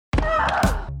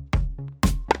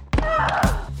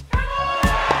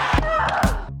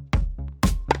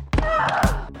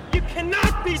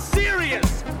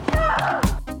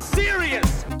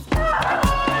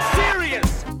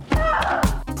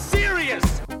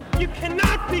You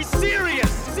cannot be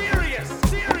serious.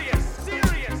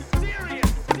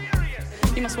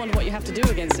 You must wonder what you have to do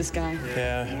against this guy.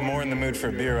 Yeah, I'm more in the mood for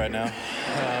a beer right now.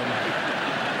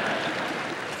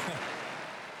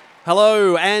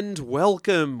 Hello and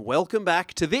welcome. Welcome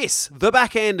back to this, The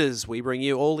Backhanders. We bring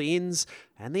you all the ins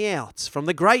and the outs from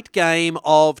the great game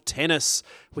of tennis.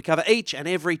 We cover each and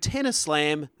every tennis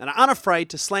slam and are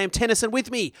unafraid to slam tennis. And with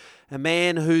me, a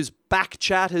man whose back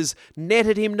chat has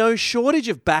netted him no shortage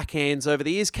of backhands over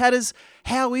the years. Catters,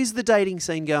 how is the dating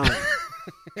scene going?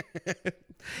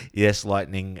 Yes,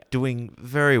 Lightning, doing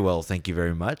very well, thank you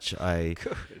very much. I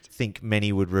think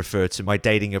many would refer to my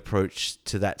dating approach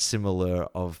to that similar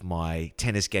of my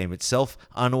tennis game itself,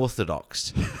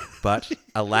 unorthodox. But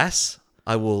alas,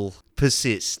 I will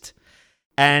persist.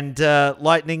 And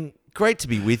Lightning, great to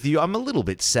be with you. I'm a little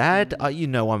bit sad. You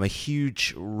know I'm a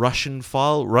huge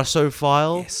Russophile,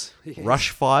 Yes.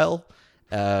 Rushphile.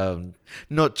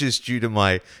 Not just due to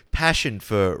my passion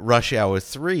for Rush Hour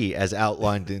 3, as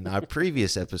outlined in our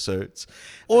previous episodes.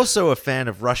 Also a fan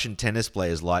of Russian tennis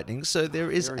players, Lightning. So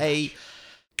there is a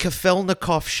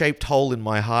Kafelnikov-shaped hole in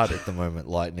my heart at the moment,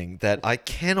 Lightning, that I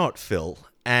cannot fill.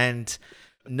 And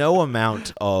no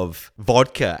amount of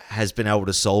vodka has been able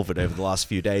to solve it over the last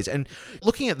few days. And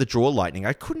looking at the draw, Lightning,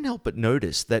 I couldn't help but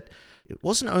notice that it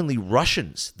wasn't only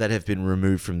Russians that have been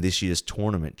removed from this year's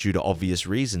tournament due to obvious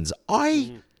reasons.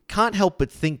 I can't help but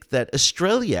think that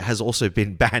Australia has also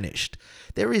been banished.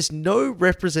 There is no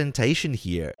representation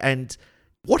here. And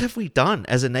what have we done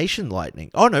as a nation,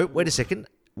 Lightning? Oh no, wait a second.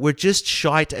 We're just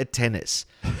shite at tennis.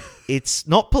 It's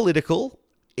not political.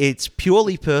 It's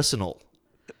purely personal.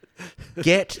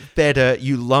 Get better,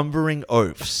 you lumbering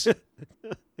oafs.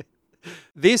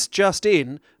 This just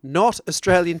in, not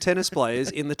Australian tennis players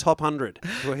in the top 100.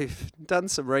 We've done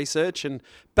some research and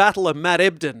battler Matt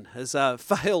Ebden has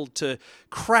failed to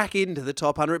crack into the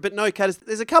top 100. But no, Kat,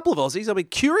 there's a couple of Aussies. I mean,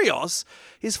 Kyrgios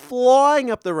is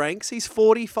flying up the ranks. He's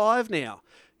 45 now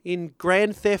in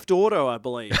Grand Theft Auto, I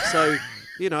believe. So,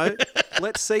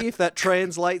 let's see if that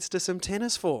translates to some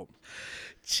tennis form.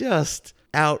 Just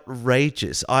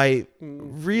outrageous. I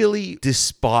really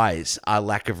despise our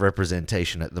lack of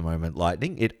representation at the moment,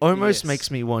 Lightning. It almost makes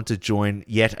me want to join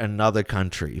yet another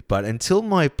country. But until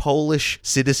my Polish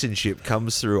citizenship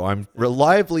comes through, I'm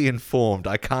reliably informed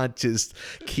I can't just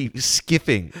keep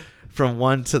skipping from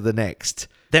one to the next.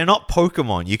 They're not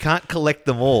Pokemon. You can't collect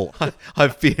them all.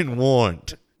 I've been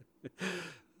warned.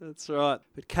 That's right.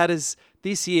 But Catters,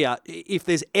 this year, if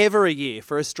there's ever a year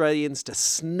for Australians to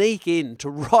sneak in, to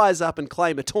rise up and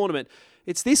claim a tournament,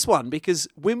 it's this one, because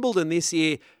Wimbledon this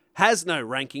year has no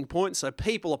ranking points, so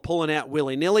people are pulling out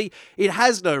willy-nilly. It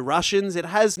has no Russians. It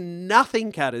has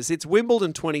nothing, Catters. It's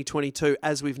Wimbledon 2022,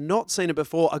 as we've not seen it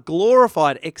before, a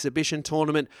glorified exhibition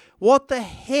tournament. What the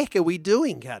heck are we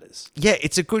doing, Catters? Yeah,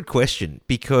 it's a good question,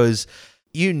 because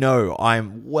you know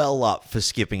I'm well up for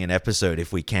skipping an episode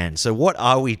if we can. So what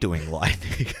are we doing,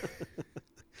 Lightning?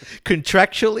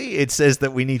 Contractually, it says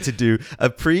that we need to do a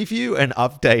preview, an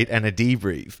update, and a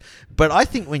debrief. But I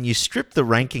think when you strip the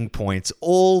ranking points,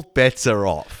 all bets are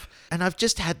off. And I've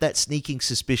just had that sneaking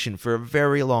suspicion for a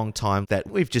very long time that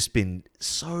we've just been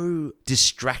so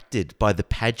distracted by the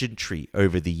pageantry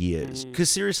over the years. Because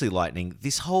seriously, Lightning,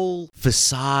 this whole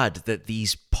facade that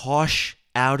these posh,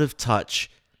 out-of-touch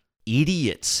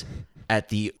idiots at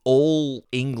the All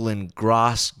England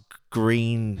Grass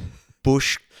Green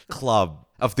Bush Club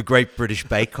of the Great British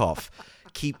Bake Off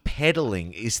keep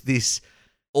peddling is this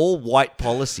all-white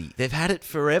policy. They've had it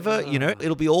forever,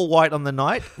 it'll be all white on the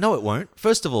night. No, it won't.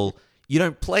 First of all, you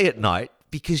don't play at night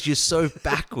because you're so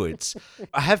backwards.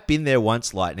 I have been there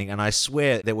once, Lightning, and I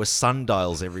swear there were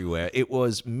sundials everywhere. It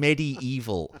was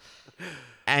medieval.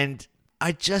 And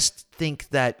I just think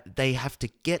that they have to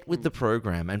get with the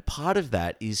program, and part of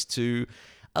that is to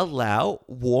allow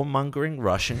warmongering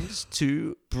Russians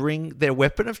to bring their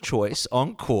weapon of choice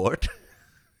on court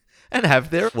and have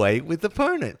their way with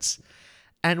opponents.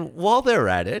 And while they're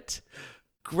at it,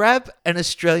 grab an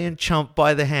Australian chump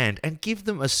by the hand and give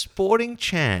them a sporting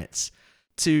chance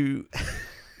to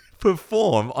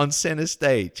perform on centre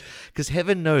stage. Because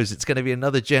heaven knows it's going to be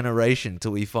another generation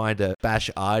till we find a Bash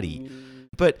Artie.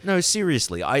 But no,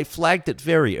 seriously, I flagged it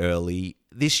very early.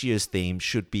 This year's theme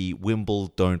should be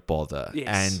Wimbledon Don't Bother.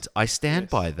 Yes. And I stand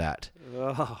by that.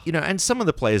 Oh. And some of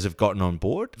the players have gotten on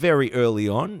board very early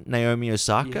on. Naomi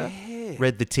Osaka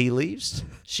read the tea leaves.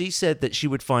 She said that she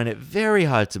would find it very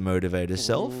hard to motivate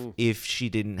herself if she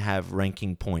didn't have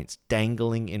ranking points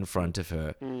dangling in front of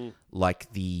her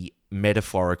like the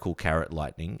metaphorical carrot,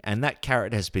 Lightning. And that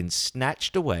carrot has been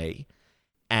snatched away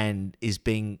and is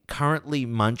being currently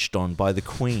munched on by the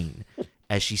Queen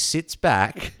as she sits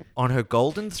back on her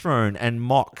golden throne and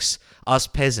mocks us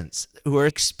peasants who are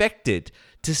expected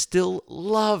to still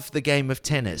love the game of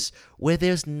tennis where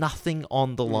there's nothing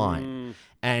on the line.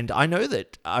 And I know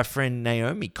that our friend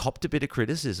Naomi copped a bit of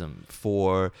criticism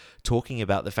for talking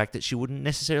about the fact that she wouldn't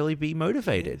necessarily be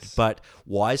motivated. Yes. But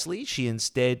wisely, she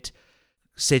instead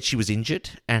said she was injured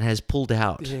and has pulled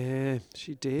out. Yeah,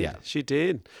 she did. Yeah. She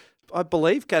did. I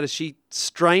believe, Kat, she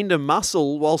strained a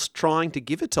muscle whilst trying to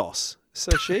give a toss.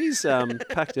 So she's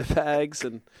packed her bags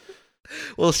and...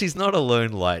 Well, she's not alone,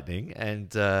 Lightning,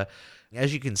 and...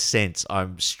 as you can sense,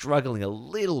 I'm struggling a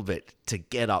little bit to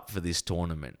get up for this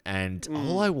tournament. And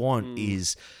all I want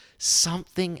is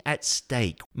something at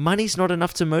stake. Money's not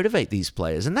enough to motivate these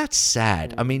players. And that's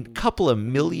sad. I mean, a couple of $1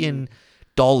 million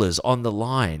on the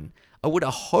line. I would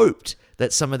have hoped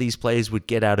that some of these players would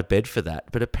get out of bed for that,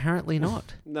 but apparently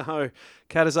not. No.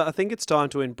 Kat, I think it's time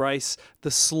to embrace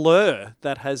the slur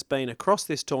that has been across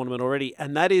this tournament already,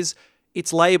 and that is...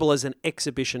 its label as an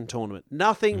exhibition tournament.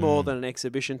 Nothing more than an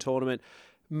exhibition tournament.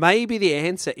 Maybe the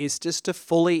answer is just to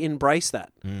fully embrace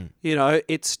that. You know,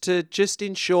 it's to just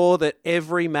ensure that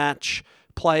every match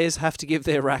players have to give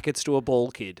their rackets to a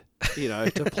ball kid, you know,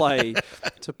 to play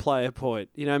a point.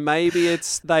 You know, maybe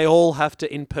it's they all have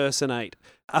to impersonate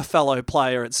a fellow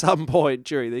player at some point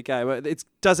during the game.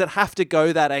 Does it have to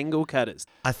go that angle, Catters?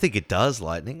 I think it does,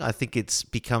 Lightning. I think it's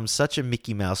become such a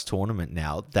Mickey Mouse tournament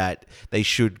now that they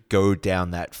should go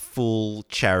down that full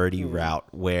charity route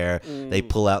where they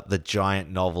pull out the giant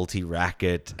novelty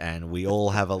racket and we all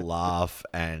have a laugh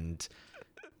and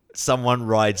someone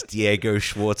rides Diego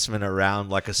Schwartzman around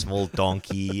like a small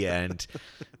donkey, and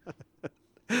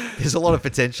there's a lot of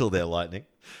potential there, Lightning.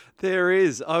 There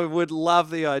is. I would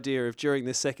love the idea of during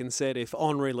the second set if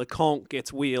Henri Leconte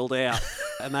gets wheeled out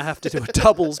and they have to do a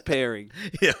doubles pairing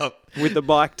with the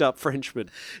mic'd up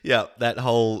Frenchman. Yeah, that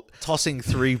whole tossing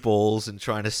 3 balls and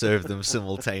trying to serve them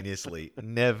simultaneously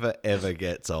never, ever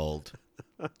gets old.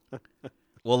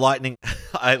 Well, Lightning,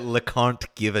 Leconte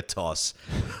give a toss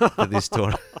for this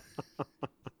tournament.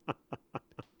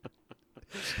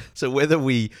 So whether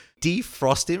we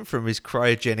defrost him from his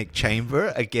cryogenic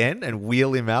chamber again and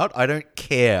wheel him out, I don't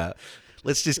care.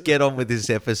 Let's just get on with this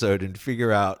episode and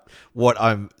figure out what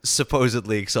I'm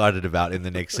supposedly excited about in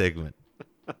the next segment.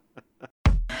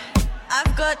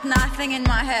 I've got nothing in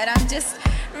my head. I'm just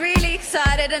really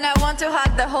excited and I want to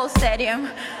hug the whole stadium.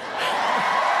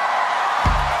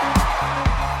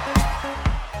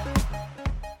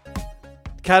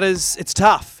 Cutters, it's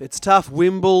tough. It's tough.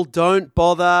 Wimbledon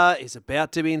Bother is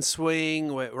about to be in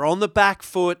swing. We're on the back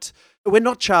foot. We're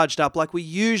not charged up like we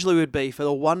usually would be for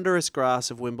the wondrous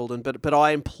grass of Wimbledon, but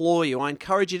I implore you, I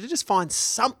encourage you to just find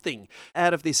something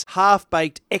out of this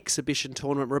half-baked exhibition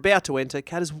tournament we're about to enter.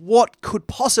 Cutters, what could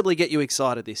possibly get you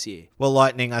excited this year? Well,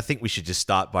 Lightning, I think we should just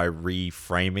start by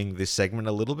reframing this segment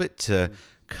a little bit to,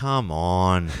 come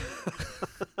on.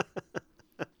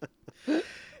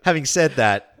 Having said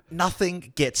that,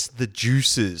 nothing gets the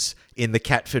juices in the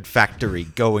Catford factory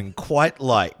going quite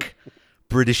like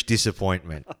British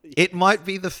disappointment. It might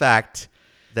be the fact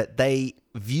that they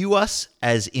view us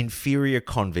as inferior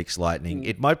convicts, Lightning.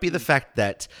 It might be the fact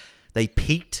that they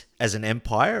peaked as an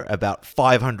empire about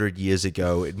 500 years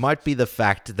ago. It might be the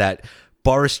fact that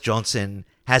Boris Johnson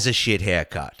has a shit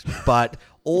haircut. But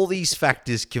all these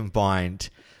factors combined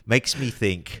makes me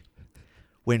think,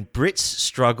 when Brits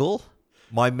struggle,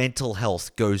 my mental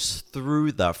health goes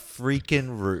through the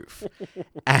freaking roof.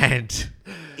 And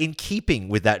in keeping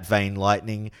with that vein,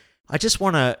 Lightning, I just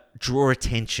want to draw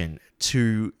attention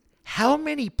to how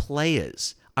many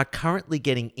players are currently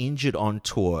getting injured on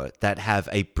tour that have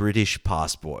a British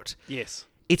passport. Yes.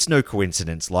 It's no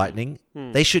coincidence, Lightning.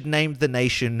 They should name the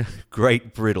nation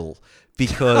Great Brittle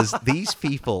because these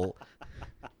people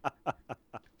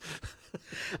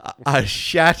are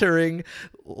shattering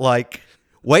like...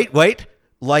 Wait,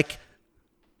 like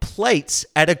plates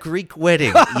at a Greek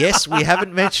wedding. Yes, we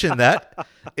haven't mentioned that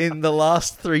in the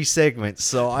last 3 segments,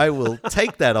 so I will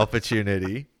take that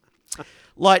opportunity.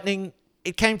 Lightning,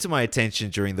 it came to my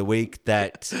attention during the week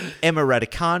that Emma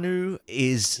Raducanu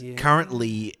is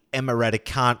currently Emma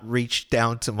Raducan't reach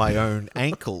down to my own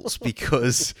ankles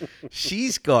because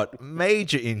she's got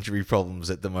major injury problems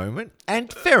at the moment.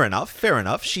 And fair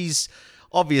enough. She's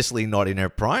obviously not in her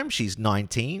prime. She's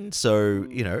 19, so,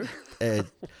 you know...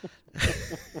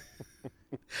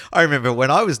 I remember when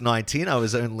I was 19, I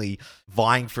was only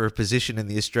vying for a position in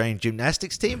the Australian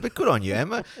gymnastics team, but good on you,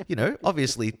 Emma. You know,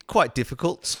 obviously quite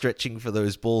difficult stretching for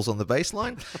those balls on the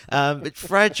baseline. But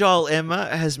fragile Emma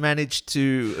has managed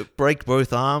to break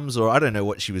both arms, or I don't know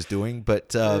what she was doing,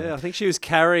 but... I think she was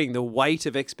carrying the weight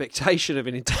of expectation of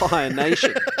an entire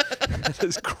nation.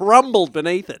 has crumbled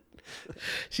beneath it.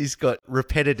 She's got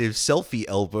repetitive selfie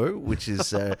elbow, which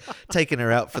has taken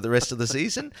her out for the rest of the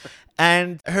season.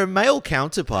 And her male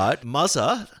counterpart,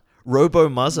 Robo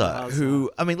Muzzer,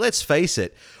 who, I mean, let's face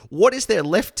it, what is there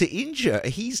left to injure?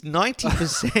 He's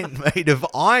 90% made of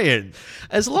iron.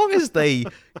 As long as they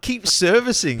keep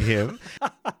servicing him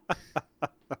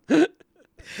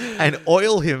and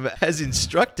oil him as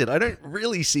instructed, I don't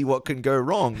really see what can go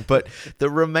wrong. But the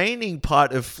remaining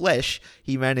part of flesh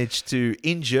he managed to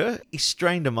injure. He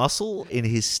strained a muscle in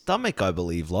his stomach, I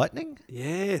believe, Lightning.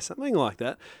 Yeah, something like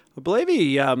that. I believe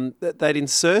they'd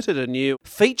inserted a new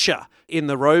feature in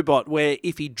the robot where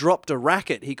if he dropped a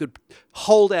racket, he could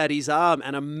hold out his arm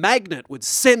and a magnet would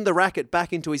send the racket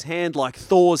back into his hand like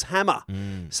Thor's hammer.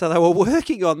 So they were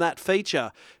working on that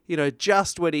feature,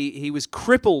 just when he was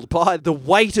crippled by the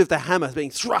weight of the hammer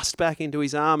being thrust back into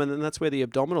his arm, and then that's where the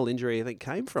abdominal injury, I think,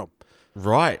 came from.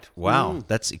 Right. Wow.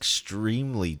 That's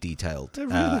extremely detailed It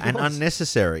really and was.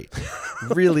 unnecessary.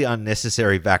 Really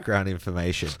unnecessary background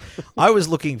information. I was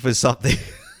looking for something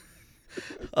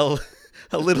a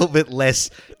little bit less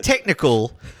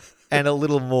technical and a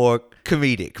little more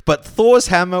comedic. But Thor's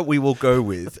hammer we will go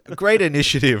with. Great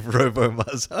initiative, Robo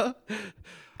Muzzer.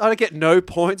 I get no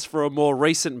points for a more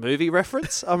recent movie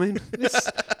reference. I mean, this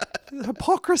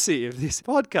hypocrisy of this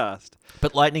podcast.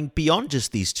 But Lightning, beyond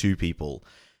just these two people,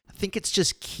 I think it's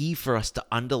just key for us to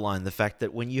underline the fact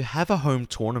that when you have a home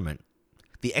tournament,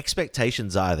 the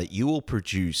expectations are that you will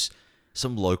produce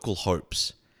some local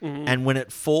hopes. And when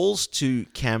it falls to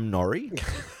Cam Norrie,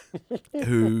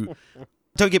 who,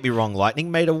 don't get me wrong, Lightning,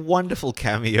 made a wonderful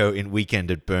cameo in Weekend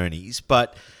at Bernie's,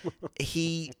 but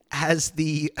he has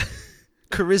the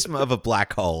charisma of a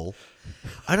black hole.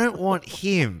 I don't want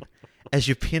him as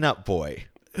your pin-up boy.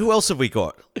 Who else have we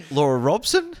got? Laura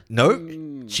Robson?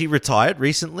 No, she retired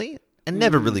recently and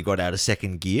never really got out of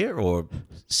second gear or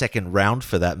second round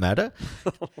for that matter.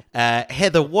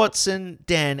 Heather Watson,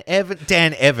 Dan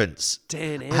Evans.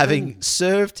 Having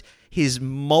served his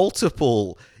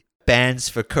multiple bans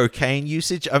for cocaine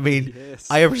usage. I mean, Yes.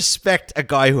 I respect a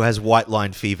guy who has white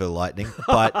line fever, Lightning,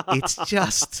 but it's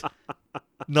just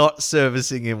not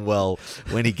servicing him well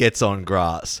when he gets on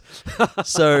grass.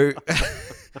 So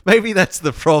maybe that's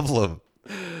the problem.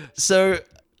 So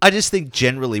I just think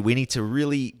generally we need to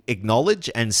really acknowledge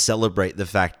and celebrate the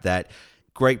fact that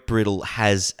Great Britain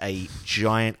has a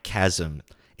giant chasm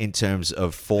in terms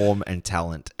of form and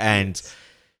talent. And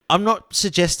I'm not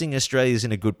suggesting Australia's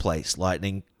in a good place,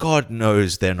 Lightning. God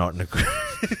knows they're not in a good...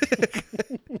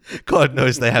 God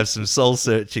knows they have some soul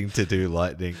searching to do,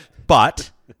 Lightning.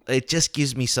 But it just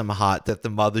gives me some heart that the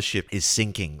mothership is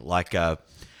sinking like a...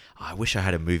 I wish I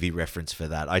had a movie reference for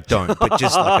that. I don't, but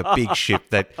just like a big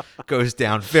ship that goes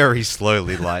down very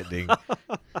slowly, Lightning.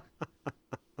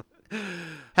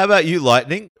 How about you,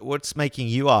 Lightning? What's making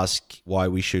you ask why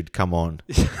we should come on?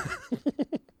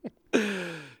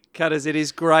 Cutters, it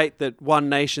is great that one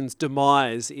nation's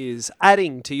demise is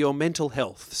adding to your mental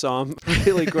health. So I'm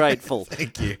really grateful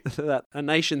Thank you. that a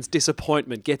nation's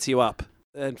disappointment gets you up.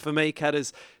 And for me,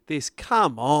 Cutters, this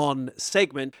come on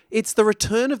segment, it's the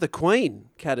return of the Queen,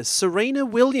 Cutters. Serena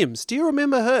Williams. Do you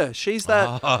remember her? She's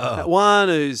that one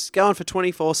who's going for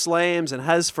 24 slams and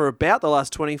has for about the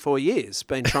last 24 years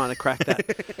been trying to crack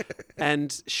that.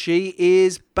 And she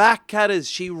is back, Cutters.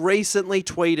 She recently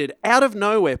tweeted out of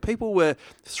nowhere. People were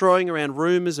throwing around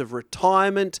rumours of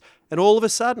retirement. And all of a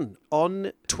sudden,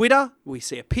 on Twitter, we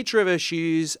see a picture of her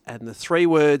shoes and the 3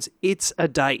 words, "It's a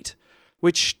date,"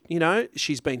 which,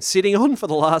 she's been sitting on for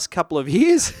the last couple of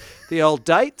years, the old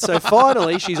date. So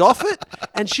finally, she's off it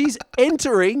and she's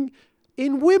entering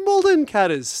in Wimbledon,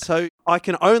 Cutters. So I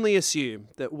can only assume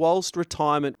that whilst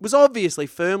retirement was obviously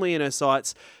firmly in her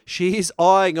sights, she is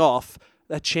eyeing off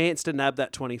a chance to nab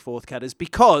that 24th, Cutters,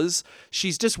 because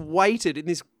she's just waited in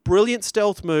this brilliant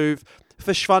stealth move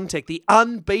for Swiatek, the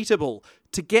unbeatable,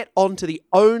 to get onto the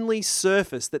only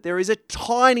surface that there is a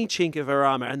tiny chink of her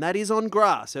armour, and that is on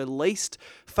grass, her least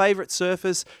favourite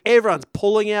surface. Everyone's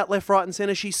pulling out left, right and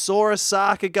centre. She saw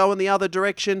Osaka go in the other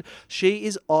direction. She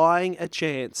is eyeing a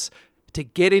chance to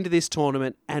get into this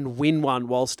tournament and win one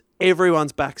whilst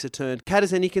everyone's backs are turned.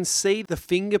 Cutters, and you can see the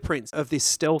fingerprints of this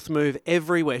stealth move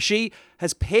everywhere. She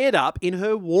has paired up in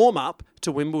her warm-up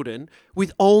to Wimbledon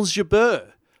with Ons Jabeur,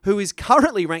 who is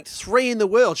currently ranked 3 in the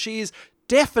world. She is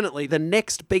definitely the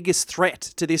next biggest threat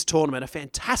to this tournament. A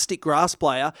fantastic grass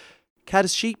player.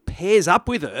 Cutters, she pairs up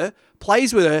with her,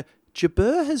 plays with her.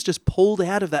 Jabeur has just pulled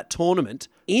out of that tournament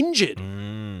injured.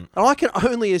 And I can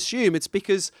only assume it's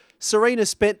because Serena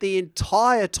spent the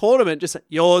entire tournament just saying,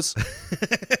 yours,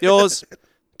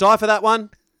 die for that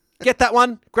one. get that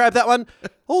one, grab that one.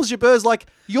 All Jabeur's like,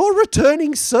 you're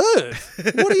returning serve.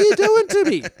 What are you doing to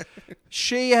me?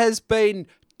 She has been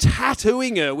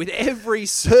tattooing her with every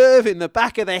serve in the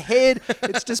back of the head.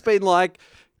 It's just been like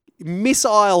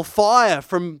missile fire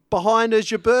from behind her.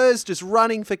 Jabeur's just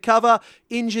running for cover,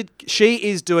 injured. She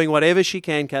is doing whatever she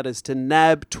can, Cutters, to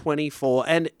nab 24,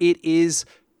 and it is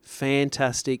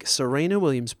fantastic. Serena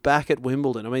Williams back at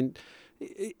Wimbledon. I mean,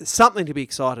 something to be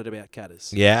excited about,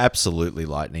 Cutters. Yeah, absolutely,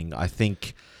 Lightning. I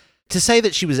think to say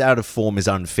that she was out of form is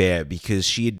unfair because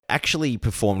she had actually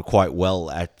performed quite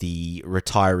well at the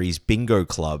Retirees Bingo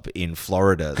Club in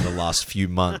Florida the last few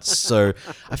months. So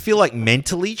I feel like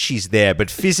mentally she's there, but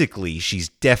physically she's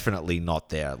definitely not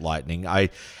there, Lightning. I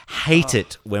hate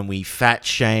it when we fat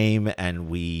shame and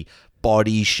we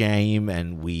body shame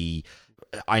and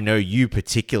I know you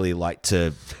particularly like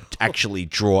to actually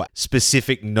draw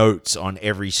specific notes on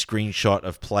every screenshot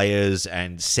of players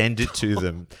and send it to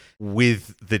them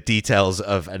with the details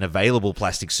of an available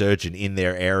plastic surgeon in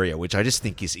their area, which I just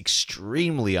think is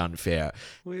extremely unfair.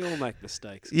 We all make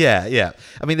mistakes. Yeah.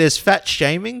 I mean, there's fat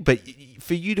shaming, but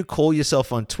for you to call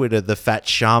yourself on Twitter the fat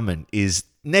shaman is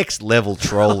next level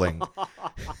trolling.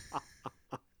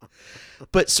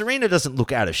 But Serena doesn't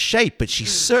look out of shape, but she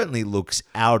certainly looks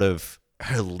out of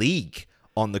her league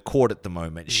on the court at the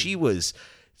moment. She was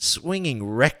swinging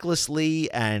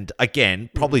recklessly and, again,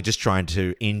 probably just trying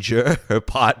to injure her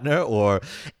partner or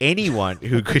anyone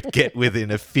who could get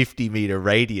within a 50-meter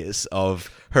radius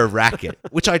of her racket,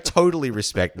 which I totally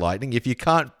respect, Lightning. If you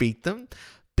can't beat them,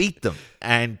 beat them.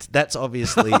 And that's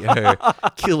obviously her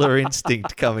killer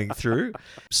instinct coming through.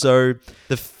 So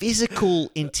the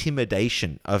physical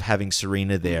intimidation of having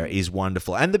Serena there is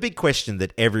wonderful. And the big question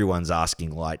that everyone's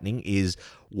asking, Lightning, is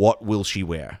what will she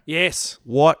wear? Yes.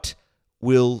 What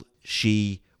will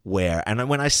she wear? And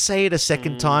when I say it a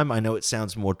second time, I know it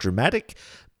sounds more dramatic,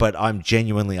 but I'm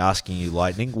genuinely asking you,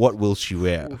 Lightning, what will she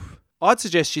wear? I'd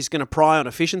suggest she's going to pry on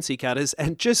efficiency, Cutters,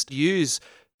 and just use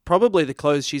probably the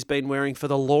clothes she's been wearing for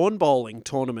the lawn bowling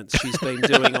tournaments she's been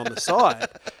doing on the side.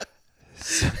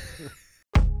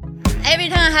 Every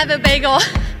time I have a bagel,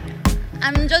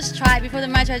 I'm just trying before the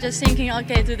match. I'm just thinking,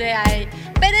 okay, today I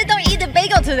better don't eat the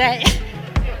bagel today.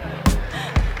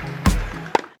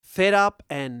 Fed up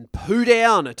and poo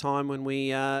down, a time when we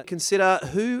consider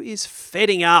who is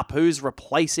fedding up, who's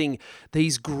replacing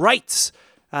these greats,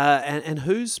 and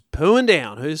who's pooing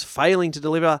down, who's failing to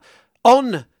deliver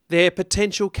on their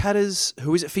potential. Cutters.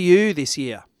 Who is it for you this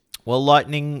year? Well,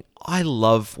 Lightning, I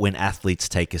love when athletes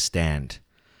take a stand.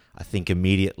 I think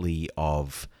immediately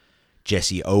of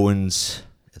Jesse Owens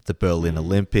at the Berlin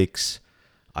Olympics.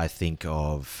 I think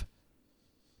of,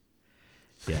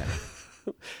 I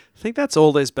think that's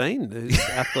all there's been, those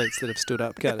athletes that have stood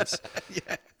up, Cutters.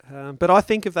 But I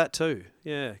think of that too.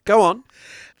 Yeah. Go on.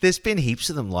 There's been heaps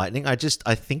of them, Lightning. I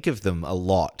think of them a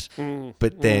lot.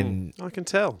 But then I can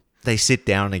tell. They sit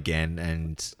down again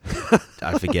and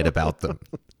I forget about them.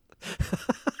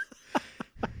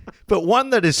 But one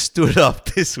that has stood up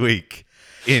this week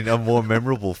in a more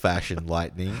memorable fashion,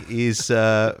 Lightning, is,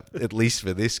 at least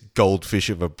for this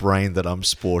goldfish of a brain that I'm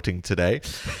sporting today,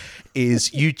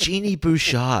 is Eugenie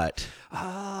Bouchard,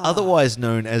 otherwise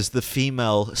known as the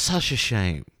female Sasha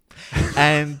Shame.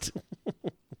 And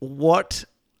what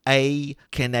a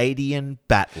Canadian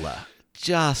battler.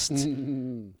 Just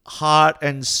heart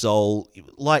and soul.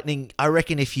 Lightning, I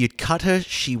reckon if you'd cut her,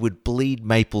 she would bleed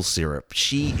maple syrup.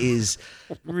 She is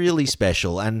really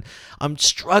special, and I'm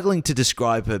struggling to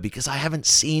describe her because I haven't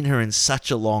seen her in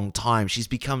such a long time. She's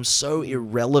become so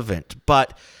irrelevant.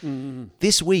 But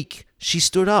this week, she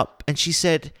stood up and she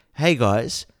said, "Hey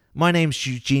guys, my name's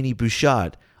Eugenie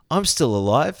Bouchard. I'm still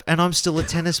alive and I'm still a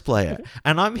tennis player.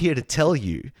 And I'm here to tell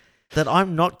you that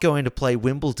I'm not going to play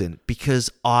Wimbledon because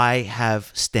I have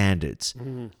standards.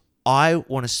 I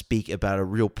want to speak about a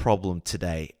real problem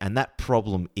today, and that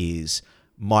problem is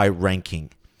my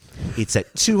ranking. It's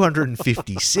at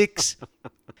 256,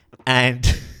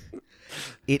 and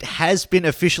it has been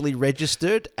officially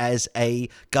registered as a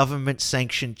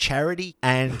government-sanctioned charity,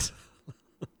 and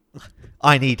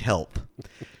I need help.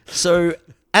 So,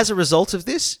 as a result of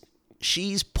this,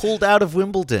 she's pulled out of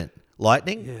Wimbledon.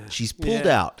 Lightning, she's pulled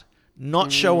out.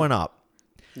 Not showing up.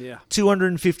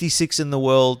 256 in the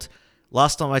world.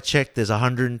 Last time I checked, there's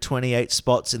 128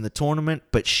 spots in the tournament,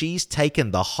 but she's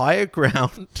taken the higher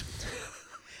ground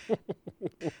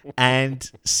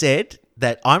and said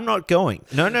that I'm not going.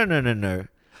 No.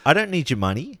 I don't need your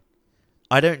money.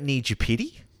 I don't need your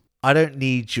pity. I don't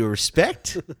need your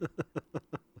respect.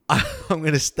 I'm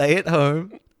going to stay at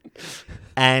home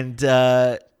and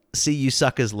see you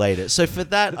suckers later. So for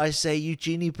that, I say,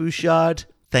 Eugenie Bouchard,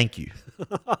 thank you.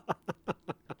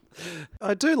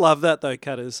 I do love that though,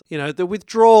 Cutters. You know, the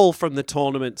withdrawal from the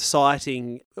tournament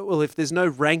citing, well, if there's no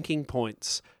ranking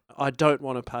points, I don't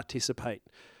want to participate.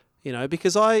 You know,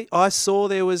 because I saw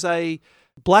there was a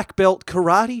black belt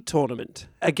karate tournament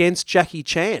against Jackie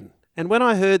Chan. And when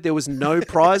I heard there was no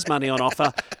prize money on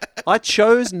offer, I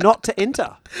chose not to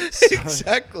enter. So,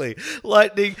 Exactly.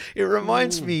 Lightning, it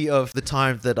reminds me of the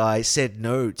time that I said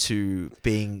no to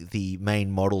being the main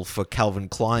model for Calvin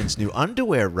Klein's new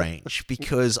underwear range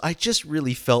because I just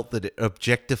really felt that it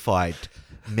objectified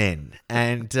men.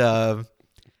 And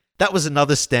that was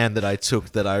another stand that I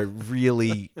took that I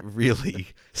really, really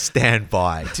stand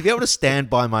by. To be able to stand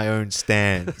by my own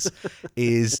stands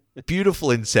is beautiful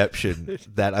inception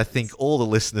that I think all the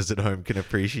listeners at home can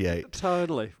appreciate.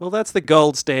 Totally. Well, that's the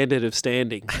gold standard of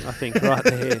standing, I think, right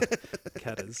there,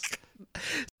 Cutters.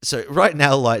 So right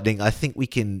now, Lightning, I think we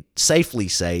can safely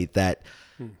say that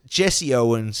Jesse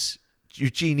Owens,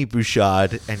 Eugenie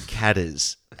Bouchard, and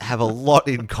Catters have a lot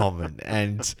in common,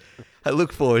 and I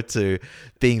look forward to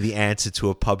being the answer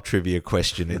to a pub trivia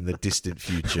question in the distant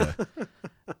future.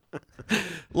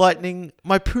 Lightning,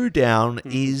 my poo down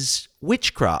is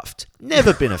witchcraft.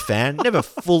 Never been a fan, never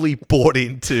fully bought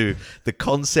into the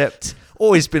concept,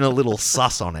 always been a little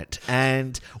sus on it.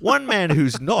 And one man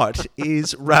who's not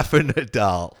is Rafa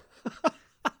Nadal.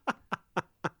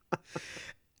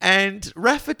 And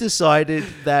Rafa decided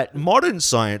that modern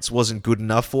science wasn't good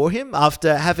enough for him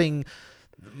after having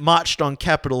marched on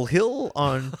Capitol Hill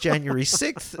on January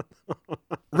 6th.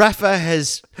 Rafa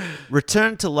has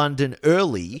returned to London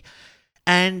early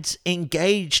and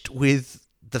engaged with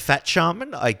the fat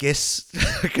shaman, I guess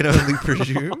I can only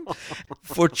presume,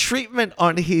 for treatment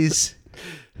on his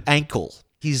ankle.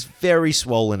 His very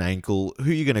swollen ankle.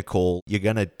 Who are you going to call? You're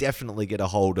going to definitely get a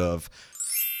hold of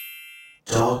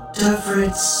Dr.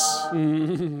 Fritz,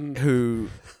 who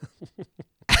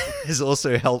has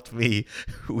also helped me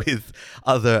with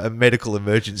other medical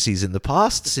emergencies in the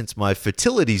past since my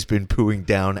fertility's been pooing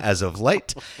down as of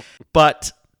late.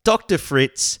 But Dr.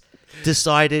 Fritz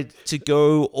decided to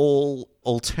go all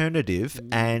alternative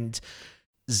and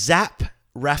zap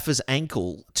Rafa's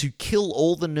ankle to kill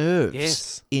all the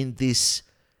nerves in this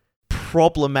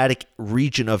problematic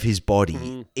region of his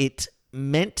body. It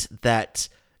meant that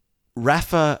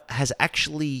Rafa has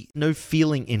actually no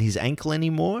feeling in his ankle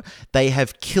anymore. They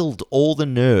have killed all the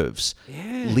nerves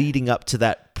leading up to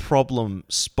that problem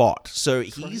spot. So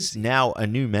he's now a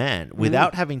new man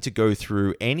without having to go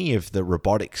through any of the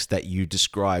robotics that you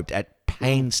described at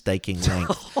painstaking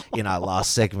length in our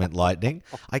last segment, Lightning.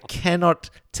 I cannot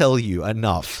tell you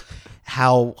enough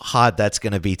how hard that's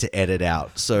going to be to edit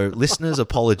out. So listeners,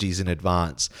 apologies in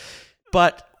advance.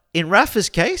 But in Rafa's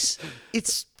case,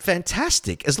 it's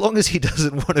fantastic. As long as he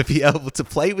doesn't want to be able to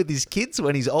play with his kids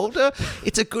when he's older,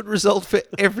 it's a good result for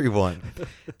everyone.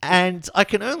 And I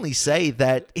can only say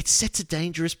that it sets a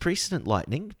dangerous precedent,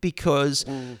 Lightning, because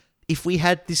if we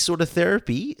had this sort of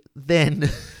therapy, then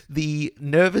the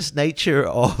nervous nature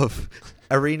of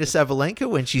Arina Sabalenka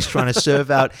when she's trying to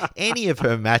serve out any of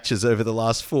her matches over the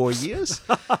last 4 years,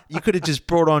 you could have just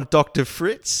brought on Dr.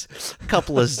 Fritz, a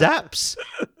couple of zaps,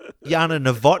 Yana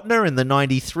Novotna in the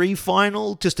 93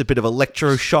 final, just a bit of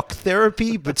electroshock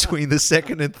therapy between the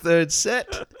second and third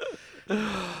set.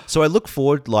 So I look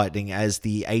forward, Lightning, as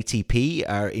the ATP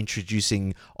are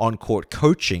introducing on-court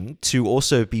coaching to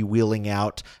also be wheeling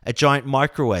out a giant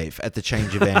microwave at the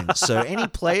change of ends. So any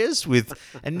players with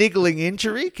a niggling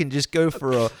injury can just go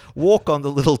for a walk on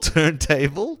the little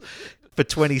turntable for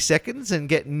 20 seconds and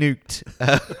get nuked.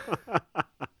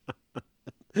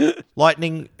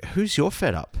 Lightning, who's your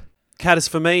fed up? Catters,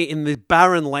 for me, in the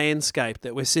barren landscape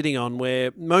that we're sitting on,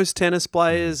 where most tennis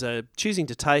players are choosing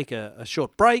to take a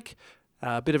short break,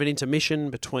 a bit of an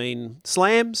intermission between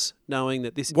slams, knowing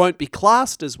that this won't be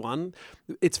classed as one,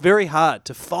 it's very hard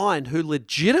to find who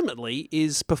legitimately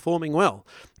is performing well.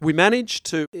 We managed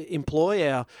to employ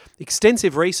our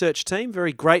extensive research team,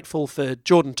 very grateful for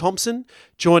Jordan Thompson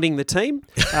joining the team,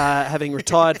 having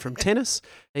retired from tennis.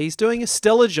 He's doing a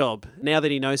stellar job. Now that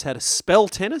he knows how to spell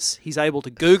tennis, he's able to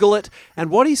Google it.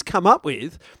 And what he's come up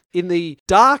with in the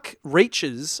dark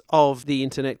reaches of the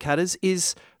internet, Cutters,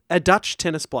 is a Dutch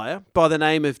tennis player by the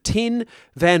name of Tin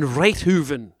van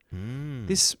Rijthoven.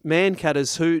 This man,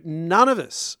 Cutters, who none of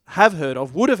us have heard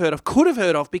of, would have heard of, could have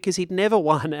heard of, because he'd never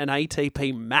won an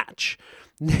ATP match.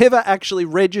 Never actually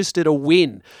registered a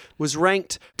win. Was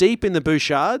ranked deep in the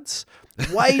Bouchards,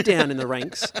 way down in the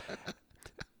ranks,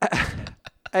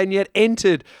 and yet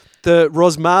entered the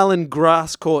Rosmarlin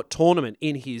Grass Court tournament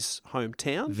in his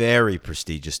hometown. Very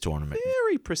prestigious tournament.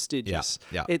 Very prestigious.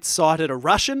 Yeah. It cited a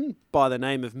Russian by the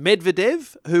name of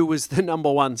Medvedev, who was the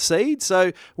number 1 seed.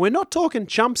 So we're not talking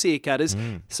chumps here, Catters.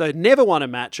 So never won a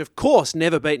match. Of course,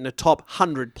 never beaten a top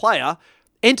 100 player.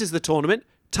 Enters the tournament,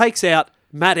 takes out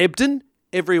Matt Ebden,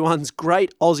 everyone's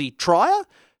great Aussie trier.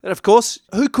 And of course,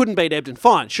 who couldn't beat Ebden?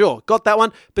 Fine, sure, got that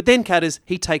one. But then, Catters,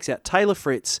 he takes out Taylor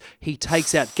Fritz. He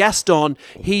takes out Gaston.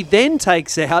 He then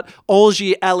takes out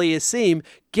Ogier Aliassime,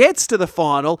 gets to the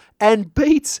final and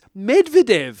beats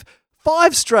Medvedev.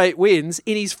 5 straight wins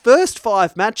in his first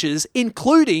 5 matches,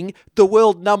 including the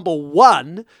world number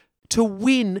 1, to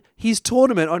win his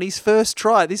tournament on his first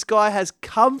try. This guy has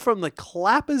come from the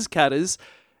clappers, Catters,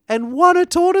 and won a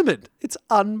tournament. It's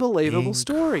an unbelievable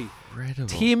story. Incredible.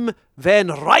 Tim van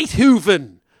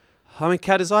Rijthoven. I mean,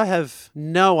 Catters, I have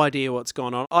no idea what's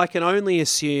gone on. I can only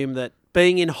assume that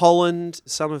being in Holland,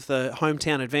 some of the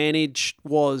hometown advantage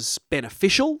was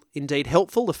beneficial, indeed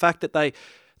helpful. The fact that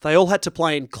they all had to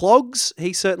play in clogs,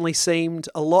 he certainly seemed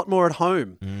a lot more at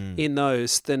home in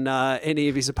those than any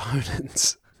of his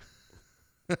opponents.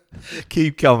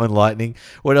 Keep coming, Lightning.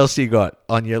 What else you got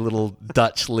on your little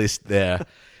Dutch list there?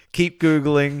 Keep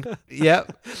Googling.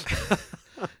 Yep.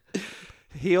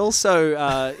 He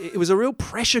also, it was a real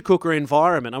pressure cooker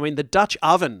environment. I mean, the Dutch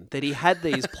oven that he had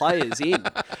these players in.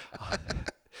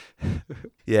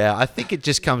 Yeah, I think it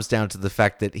just comes down to the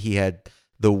fact that he had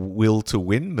the will to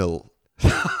windmill.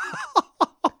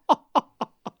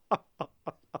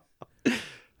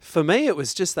 For me, it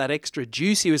was just that extra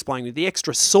juice he was playing with, the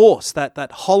extra sauce,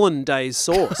 that hollandaise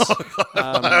sauce.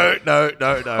 No.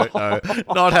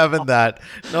 Not having that.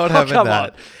 Not having come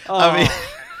that. on. I mean,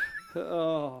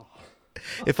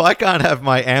 if I can't have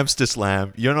my Amster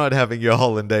Slam, you're not having your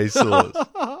hollandaise sauce.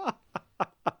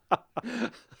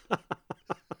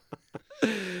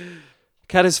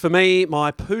 Catters, for me,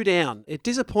 my poo down. It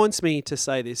disappoints me to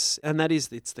say this, and that is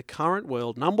it's the current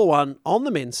world number 1 on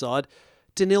the men's side,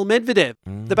 Daniil Medvedev.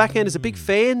 The backhanders are big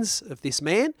fans of this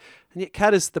man, and yet,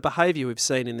 Catters, the behaviour we've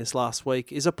seen in this last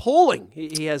week is appalling.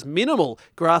 He has minimal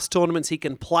grass tournaments he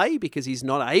can play because he's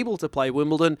not able to play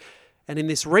Wimbledon. And in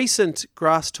this recent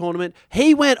grass tournament,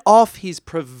 he went off his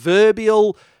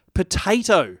proverbial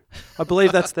potato. I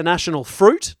believe that's the national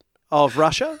fruit of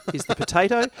Russia, is the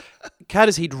potato.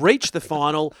 Catters, he'd reached the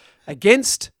final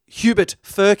against Hubert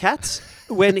Furkatz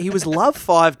when he was love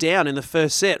 5 down in the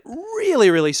first set,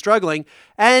 really struggling,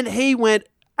 and he went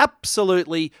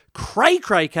absolutely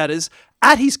cray-cray, Catters,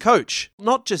 at his coach.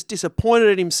 Not just disappointed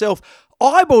at himself,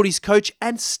 eyeballed his coach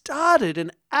and started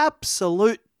an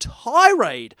absolute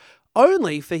tirade,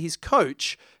 only for his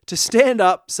coach to stand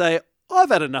up, say, I've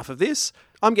had enough of this.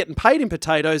 I'm getting paid in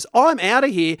potatoes. I'm out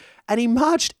of here. And he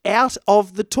marched out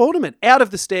of the tournament, out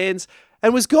of the stands,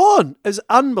 and was gone. It was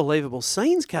unbelievable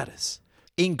scenes, Catters.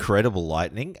 Incredible,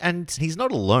 Lightning. And he's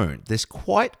not alone. There's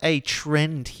quite a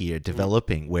trend here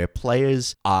developing where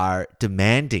players are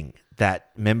demanding that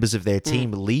members of their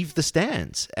team leave the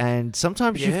stands. And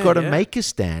sometimes you've got to make a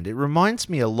stand. It reminds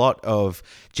me a lot of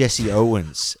Jesse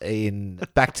Owens in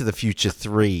Back to the Future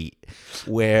 3,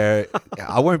 where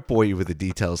I won't bore you with the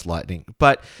details, Lightning,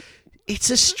 but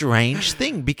it's a strange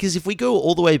thing because if we go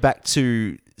all the way back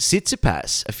to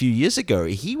Tsitsipas a few years ago,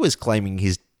 he was claiming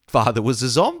his father was a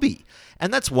zombie.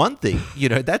 And that's one thing,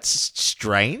 that's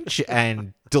strange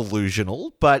and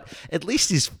delusional, but at least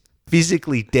his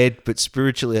physically dead but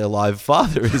spiritually alive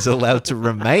father is allowed to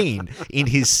remain in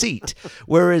his seat.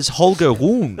 Whereas Holger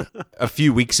Rune a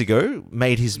few weeks ago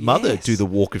made his mother do the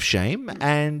walk of shame.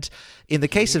 And in the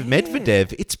case of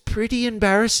Medvedev, it's pretty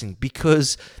embarrassing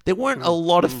because there weren't a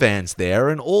lot of fans there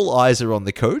and all eyes are on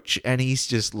the coach. And he's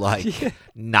just like,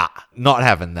 nah, not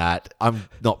having that. I'm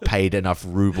not paid enough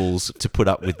rubles to put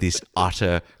up with this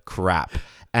utter crap.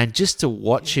 And just to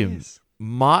watch him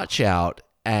march out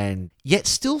and yet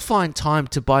still find time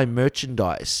to buy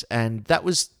merchandise. And that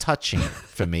was touching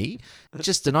for me.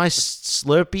 Just a nice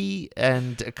Slurpee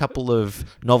and a couple of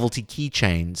novelty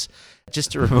keychains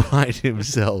just to remind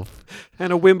himself.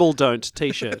 And a Wimbledon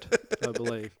t-shirt, I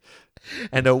believe.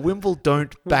 And a Wimbledon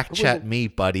backchat me,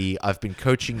 buddy. I've been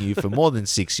coaching you for more than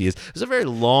 6 years. It was a very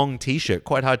long t-shirt,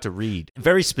 quite hard to read.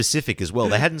 Very specific as well.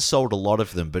 They hadn't sold a lot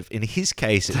of them, but in his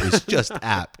case, it was just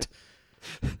apt.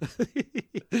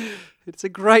 It's a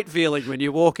great feeling when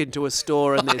you walk into a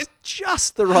store and there's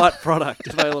just the right product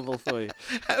available for you.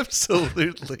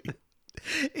 Absolutely.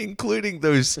 Including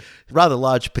those rather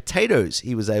large potatoes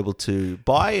he was able to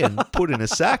buy and put in a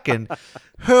sack and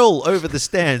hurl over the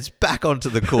stands back onto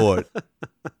the court.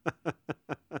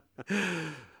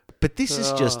 But this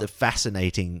is just a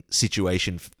fascinating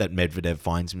situation that Medvedev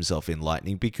finds himself in,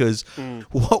 Lightning, because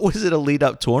what was it a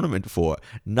lead-up tournament for?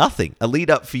 Nothing. A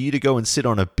lead-up for you to go and sit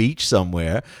on a beach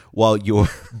somewhere while you're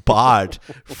barred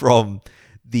from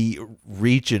the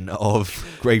region of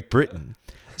Great Britain.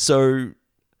 So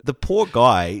the poor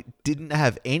guy didn't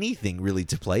have anything really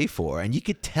to play for, and you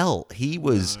could tell he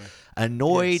was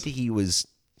annoyed. Yes. He was,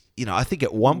 I think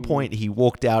at one point he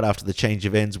walked out after the change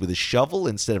of ends with a shovel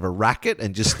instead of a racket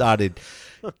and just started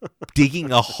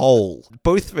digging a hole,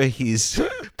 both for his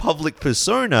public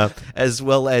persona as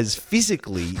well as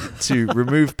physically to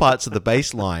remove parts of the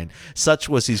baseline. Such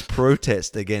was his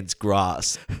protest against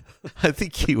grass. I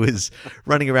think he was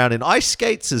running around in ice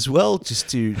skates as well, just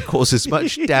to cause as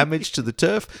much damage to the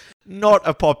turf. Not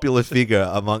a popular figure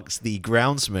amongst the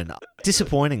groundsmen.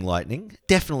 Disappointing, Lightning.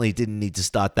 Definitely didn't need to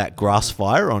start that grass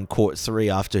fire on court 3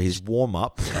 after his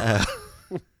warm-up.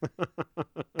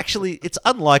 Actually, it's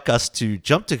unlike us to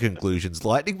jump to conclusions,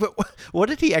 Lightning, but what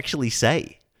did he actually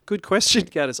say? Good question,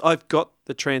 Gaddis. I've got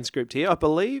the transcript here. I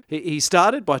believe he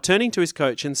started by turning to his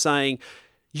coach and saying,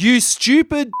 "You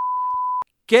stupid,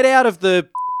 get out of the,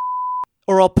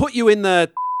 or I'll put you in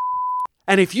the,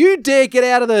 and if you dare get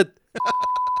out of the,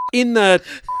 in the,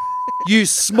 you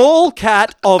small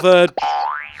cat of a,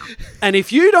 and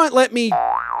if you don't let me,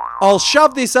 I'll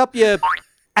shove this up your,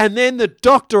 and then the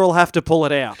doctor will have to pull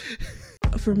it out."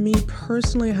 For me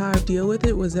personally, how I deal with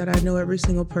it was that I know every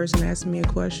single person asking me a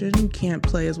question can't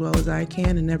play as well as I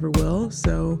can and never will.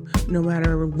 So no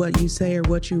matter what you say or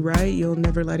what you write, you'll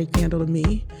never light a candle to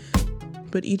me.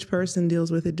 But each person deals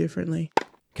with it differently.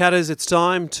 Catters, it's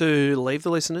time to leave the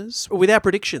listeners with our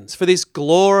predictions for this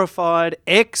glorified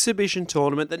exhibition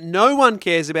tournament that no one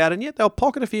cares about, and yet they'll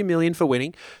pocket a few million for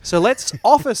winning. So let's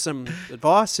offer some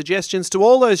advice, suggestions to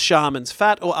all those shamans,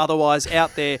 fat or otherwise,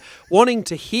 out there wanting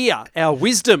to hear our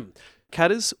wisdom.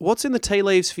 Catters, what's in the tea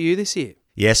leaves for you this year?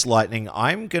 Yes, Lightning,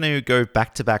 I'm going to go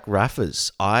back-to-back Rafas.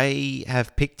 I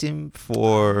have picked him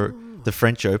for the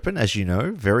French Open, as you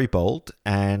know, very bold,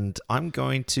 and I'm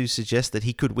going to suggest that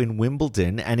he could win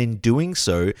Wimbledon, and in doing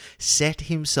so, set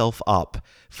himself up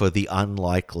for the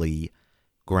unlikely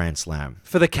Grand Slam.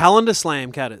 For the Calendar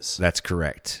Slam, Catters. That's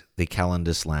correct. The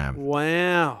Calendar Slam.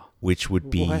 Wow. Which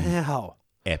would be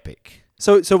epic.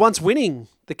 So once winning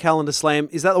the Calendar Slam,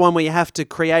 is that the one where you have to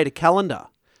create a calendar?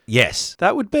 Yes.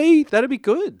 That'd be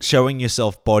good. Showing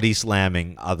yourself body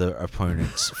slamming other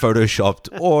opponents, photoshopped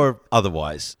or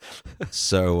otherwise.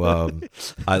 So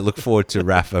I look forward to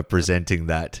Rafa presenting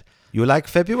that. You like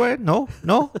February? No?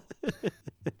 The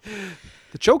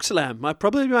Choke Slam might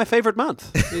probably be my favourite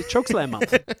month. The Choke Slam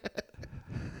month.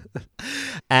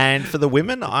 And for the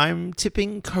women, I'm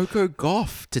tipping Coco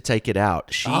Gauff to take it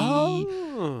out. She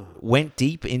went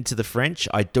deep into the French.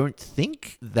 I don't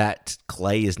think that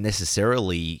clay is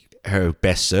necessarily her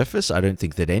best surface. I don't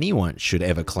think that anyone should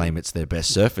ever claim it's their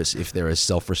best surface if they're a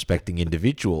self-respecting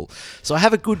individual. So I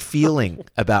have a good feeling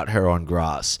about her on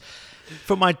grass.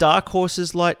 For my dark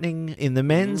horses, Lightning, in the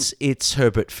men's, it's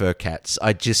Herbert Furkatz.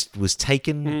 I just was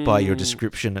taken by your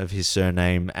description of his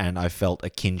surname and I felt a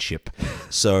kinship.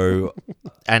 So,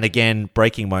 and again,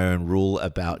 breaking my own rule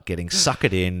about getting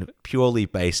suckered in purely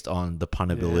based on the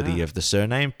punability of the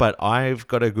surname, but I've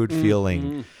got a good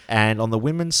feeling. And on the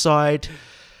women's side,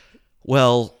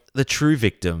 well, the true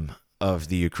victim of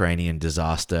the Ukrainian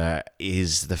disaster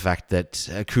is the fact that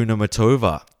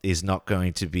Kunamatova is not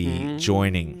going to be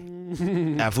joining.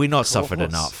 Have we not suffered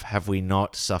enough? Have we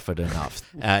not suffered enough?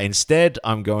 Instead,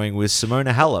 I'm going with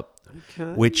Simona Halep,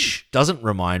 which doesn't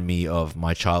remind me of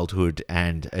my childhood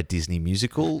and a Disney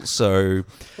musical. So,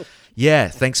 yeah,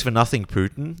 thanks for nothing,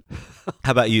 Putin.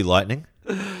 How about you, Lightning?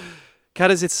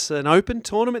 Cutters, it's an open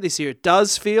tournament this year. It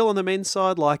does feel on the men's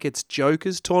side like it's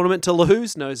Joker's tournament to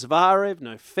lose. No Zverev,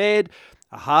 no Fed,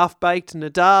 a half-baked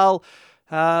Nadal.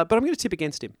 But I'm going to tip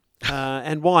against him.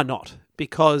 And why not?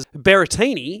 Because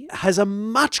Berrettini has a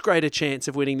much greater chance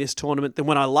of winning this tournament than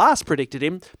when I last predicted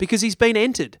him because he's been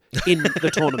entered in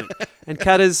the tournament. And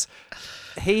Cutters,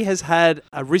 he has had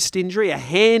a wrist injury, a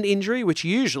hand injury, which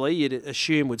usually you'd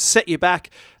assume would set you back.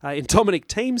 In Dominic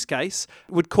Thiem's case,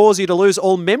 would cause you to lose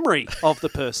all memory of the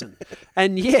person.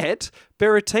 And yet,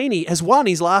 Berrettini has won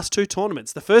his last two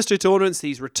tournaments. The first two tournaments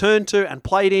he's returned to and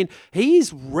played in.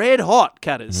 He's red hot,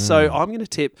 Cutters. So I'm going to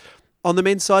tip on the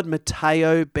men's side,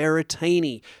 Matteo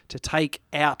Berrettini to take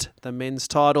out the men's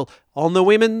title. On the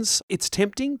women's, it's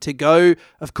tempting to go,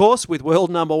 of course, with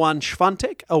world number one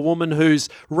Swiatek, a woman whose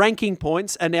ranking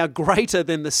points are now greater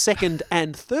than the second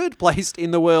and third placed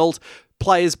in the world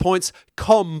players' points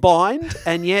combined.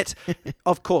 And yet,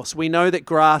 of course, we know that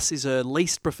grass is her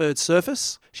least preferred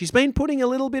surface. She's been putting a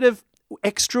little bit of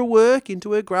extra work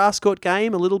into her grass court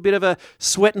game, a little bit of a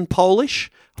sweat and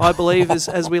Polish, I believe,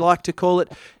 as we like to call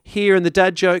it here in the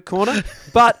dad joke corner.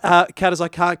 But, Catters, I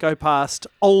can't go past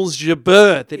Ols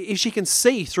Jabeur. That if she can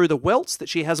see through the welts that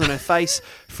she has on her face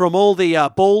from all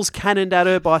the balls cannoned at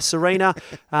her by Serena,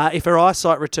 if her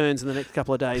eyesight returns in the next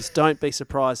couple of days, don't be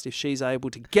surprised if she's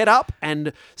able to get up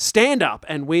and stand up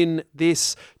and win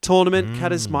this tournament.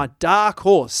 Catters, my dark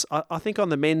horse, I think on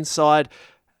the men's side,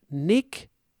 Nick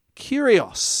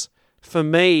Kyrgios, for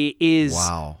me, is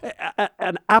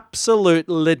an absolute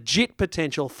legit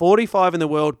potential. 45 in the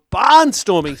world,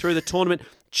 barnstorming through the tournament.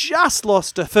 Just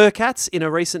lost to Furcats in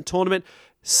a recent tournament.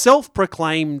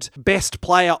 Self-proclaimed best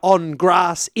player on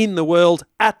grass in the world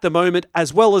at the moment,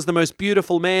 as well as the most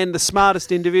beautiful man, the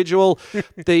smartest individual,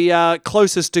 the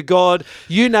closest to God.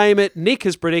 You name it, Nick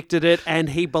has predicted it,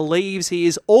 and he believes he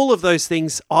is all of those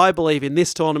things. I believe in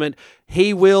this tournament,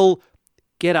 he will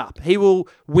get up. He will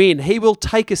win. He will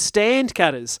take a stand,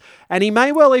 Catters. And he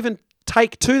may well even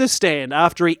take to the stand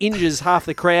after he injures half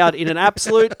the crowd in an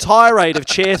absolute tirade of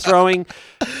chair throwing.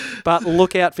 But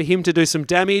look out for him to do some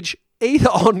damage, either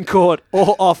on court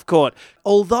or off court.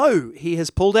 Although he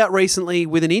has pulled out recently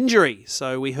with an injury.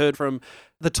 So we heard from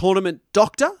the tournament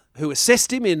doctor who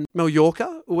assessed him in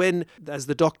Mallorca when, as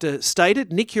the doctor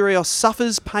stated, Nick Kyrgios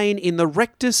suffers pain in the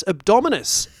rectus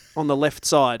abdominis on the left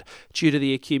side due to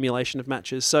the accumulation of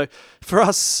matches. So for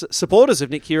us supporters of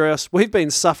Nick Kyrgios, we've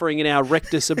been suffering in our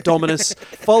rectus abdominis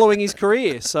following his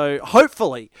career. So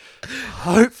hopefully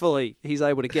he's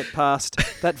able to get past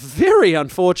that very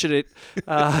unfortunate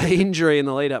injury in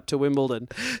the lead up to Wimbledon.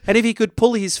 And if he could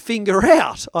pull his finger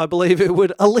out, I believe it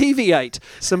would alleviate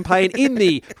some pain in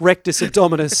the rectus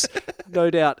abdominis, no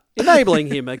doubt enabling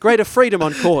him a greater freedom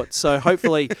on court. So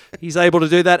hopefully he's able to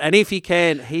do that. And if he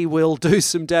can, he will do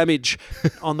some damage.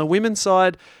 On the women's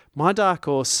side, my dark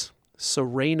horse,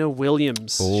 Serena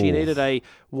Williams. Ooh. She needed a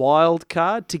wild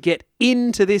card to get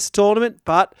into this tournament,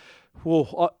 but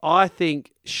I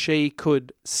think she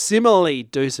could similarly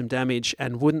do some damage,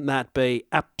 and wouldn't that be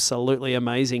absolutely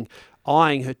amazing?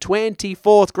 Eyeing her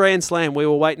 24th Grand Slam. We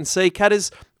will wait and see. Catters,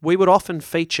 we would often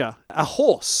feature a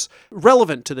horse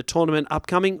relevant to the tournament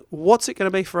upcoming. What's it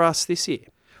going to be for us this year?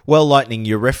 Well, Lightning,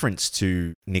 your reference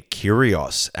to Nick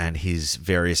Kyrgios and his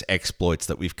various exploits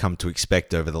that we've come to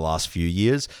expect over the last few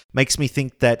years makes me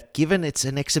think that given it's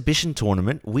an exhibition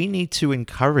tournament, we need to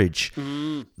encourage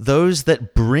those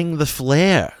that bring the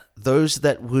flair, those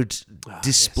that would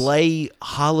display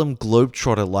Harlem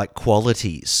Globetrotter-like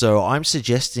qualities. So I'm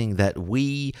suggesting that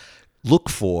we look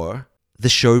for the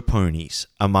show ponies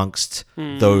amongst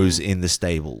those in the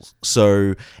stables.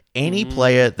 So any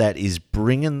player that is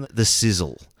bringing the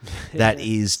sizzle, that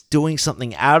is doing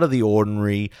something out of the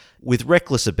ordinary with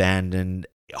reckless abandon,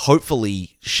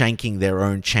 hopefully shanking their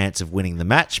own chance of winning the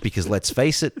match, because let's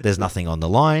face it, there's nothing on the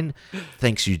line.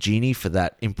 Thanks, Eugenie, for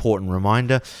that important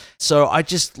reminder. So I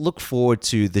just look forward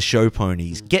to the show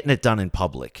ponies getting it done in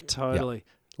public. Totally. Yep.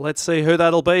 Let's see who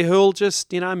that'll be. Who'll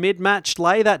just, mid-match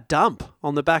lay that dump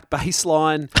on the back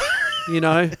baseline,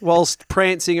 whilst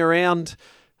prancing around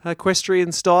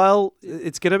equestrian style.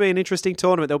 It's going to be an interesting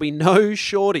tournament. There'll be no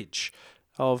shortage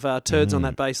of turds on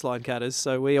that baseline, Catters.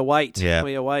 So we await. Yeah.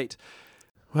 We await.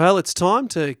 Well, it's time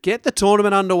to get the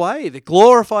tournament underway. The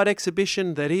glorified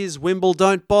exhibition that is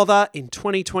Wimbledon Bother in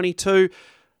 2022.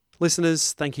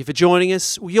 Listeners, thank you for joining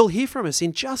us. You'll hear from us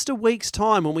in just a week's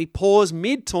time when we pause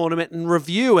mid-tournament and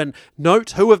review and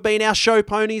note who have been our show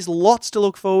ponies. Lots to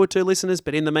look forward to, listeners.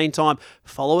 But in the meantime,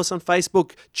 follow us on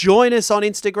Facebook. Join us on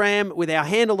Instagram with our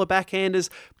handle, The Backhanders.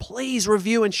 Please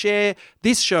review and share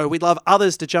this show. We'd love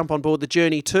others to jump on board the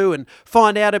journey too and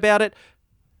find out about it.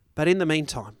 But in the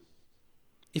meantime,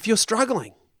 if you're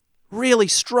struggling, really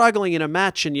struggling in a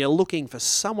match and you're looking for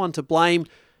someone to blame,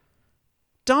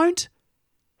 don't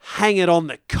hang it on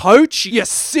the coach, you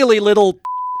silly little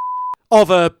of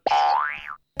a